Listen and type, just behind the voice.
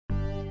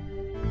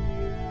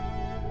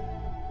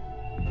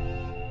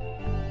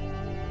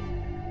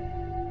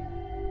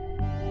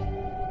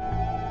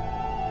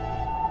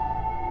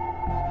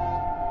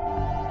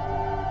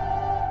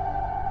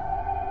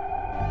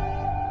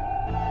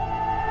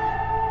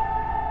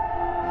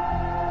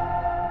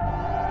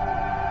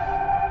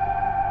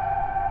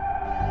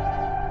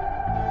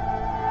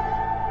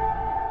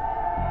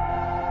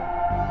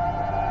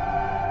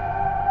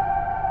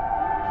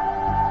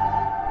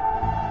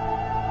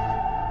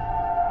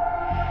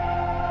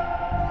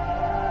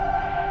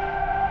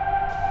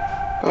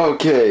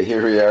Okay,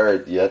 here we are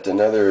at yet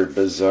another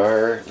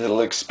bizarre little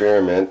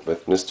experiment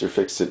with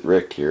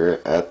MrfixitRick here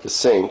at the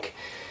sink.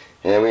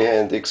 And we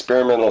had the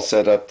experimental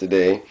setup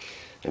today.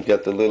 I've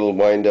got the little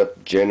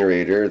wind-up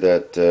generator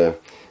that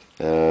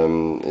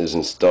is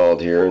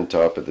installed here on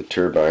top of the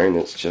turbine.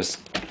 It's just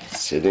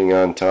sitting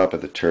on top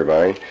of the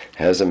turbine.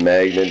 Has a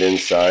magnet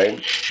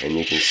inside, and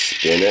you can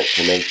spin it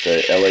to make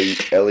the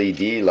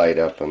LED light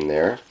up on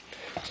there.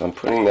 So I'm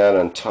putting that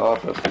on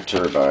top of the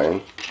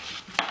turbine,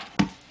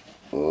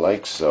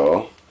 like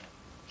so.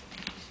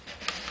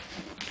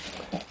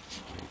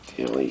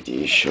 The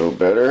LED show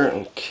better.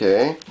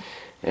 Okay,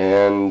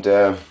 and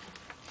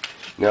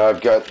now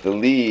I've got the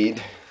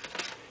lead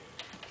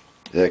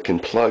that can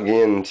plug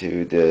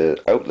into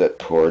the outlet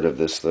port of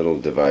this little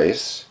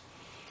device,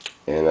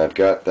 and I've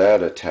got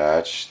that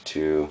attached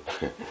to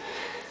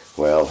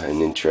well,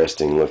 an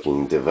interesting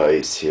looking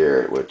device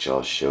here, which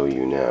I'll show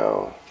you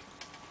now.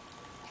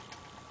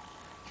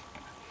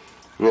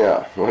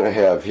 Now, what I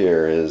have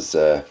here is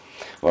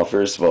well,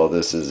 first of all,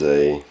 this is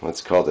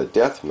what's called a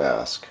death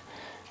mask,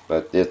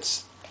 but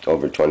it's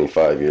over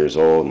 25 years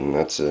old, and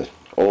that's an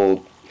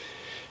old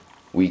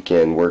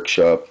weekend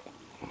workshop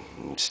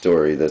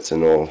story that's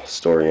an old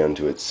story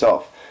unto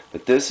itself.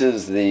 But this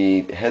is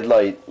the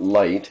headlight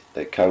light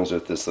that comes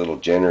with this little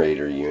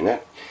generator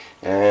unit,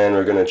 and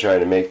we're going to try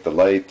to make the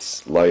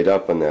lights light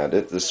up on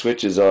that. The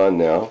switch is on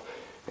now,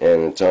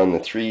 and it's on the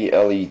 3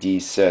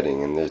 LED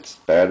setting, and its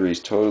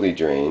battery's totally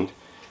drained.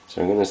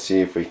 So I'm going to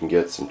see if we can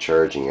get some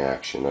charging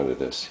action out of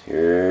this.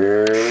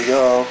 Here we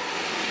go.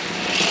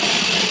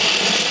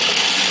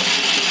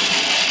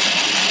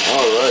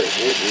 Alright,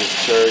 it is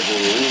charging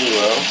really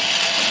well.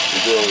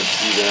 You'll be able to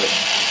see that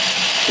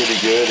pretty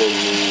good in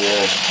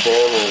the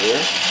camera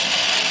there.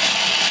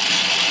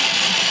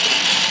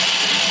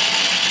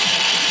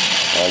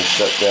 I've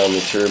shut down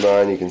the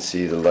turbine. You can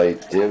see the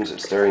light dims.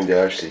 It's starting to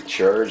actually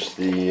charge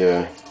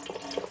the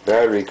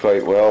battery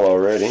quite well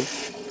already.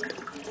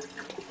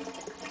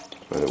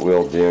 But it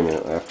will dim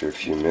after a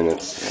few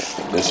minutes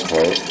at this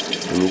point.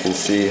 And you can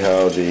see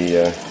how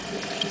the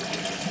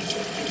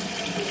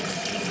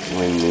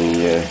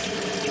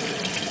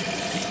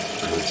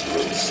it's a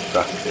little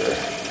stuck there.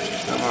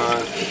 Come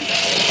on.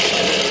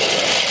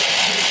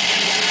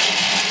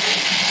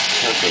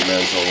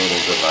 Temperamental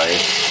little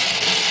device.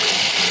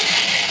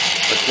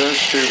 But does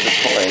prove the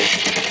point.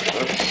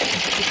 Oops.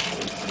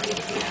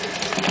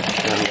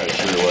 I'm not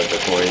sure what the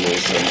point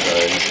is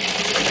sometimes.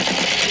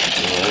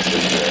 Well, that's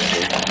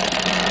interesting.